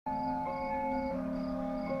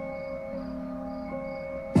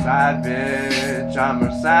side bitch, I'm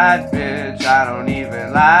her side bitch. I don't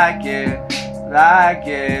even like it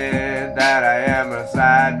that I am a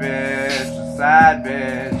side bitch.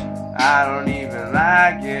 I don't even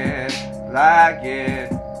like it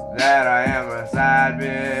that I am a side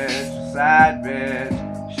bitch.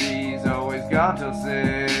 She's always gone till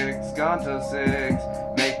 6,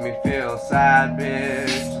 make me feel side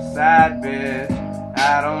bitch.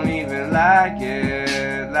 I don't even like it.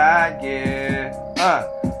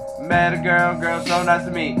 Met a girl so nice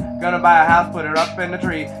to me. Gonna buy a house, put her up in the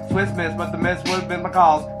tree. Swiss miss, but the miss would've been my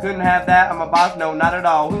cause. Couldn't have that, I'm a boss, no, not at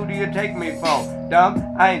all. Who do you take me for?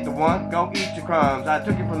 Dumb? I ain't the one, go eat your crumbs. I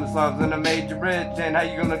took you from the slums and I made you rich. And how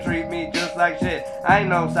you gonna treat me just like shit? I ain't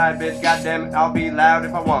no side bitch, goddamn it, I'll be loud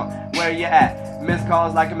if I want. Where you at? Missed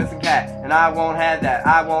calls like a missing cat. And I won't have that.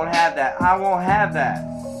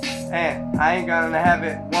 And I ain't gonna have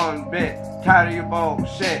it one bit. Tired of your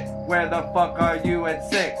bullshit. Where the fuck are you at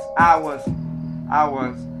 6? I was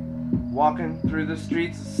walking through the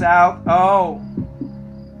streets of South. Oh,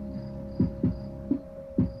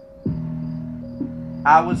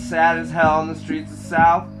 I was sad as hell in the streets of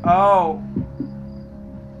South. Oh,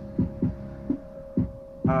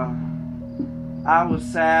 I was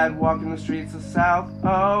sad walking the streets of South.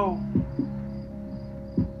 Oh,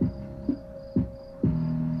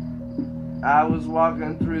 I was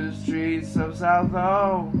walking through the streets of South.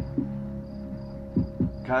 Oh,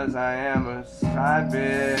 'cause I am a side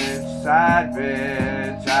bitch.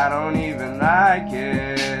 I don't even like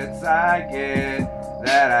it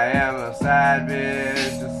that I am a side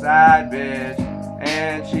bitch.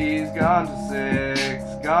 And she's gone to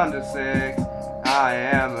 6. I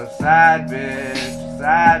am a side bitch.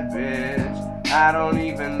 I don't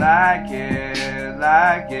even like it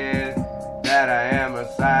that I am a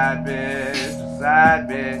side bitch.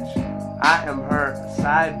 I am her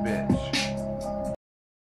side bitch.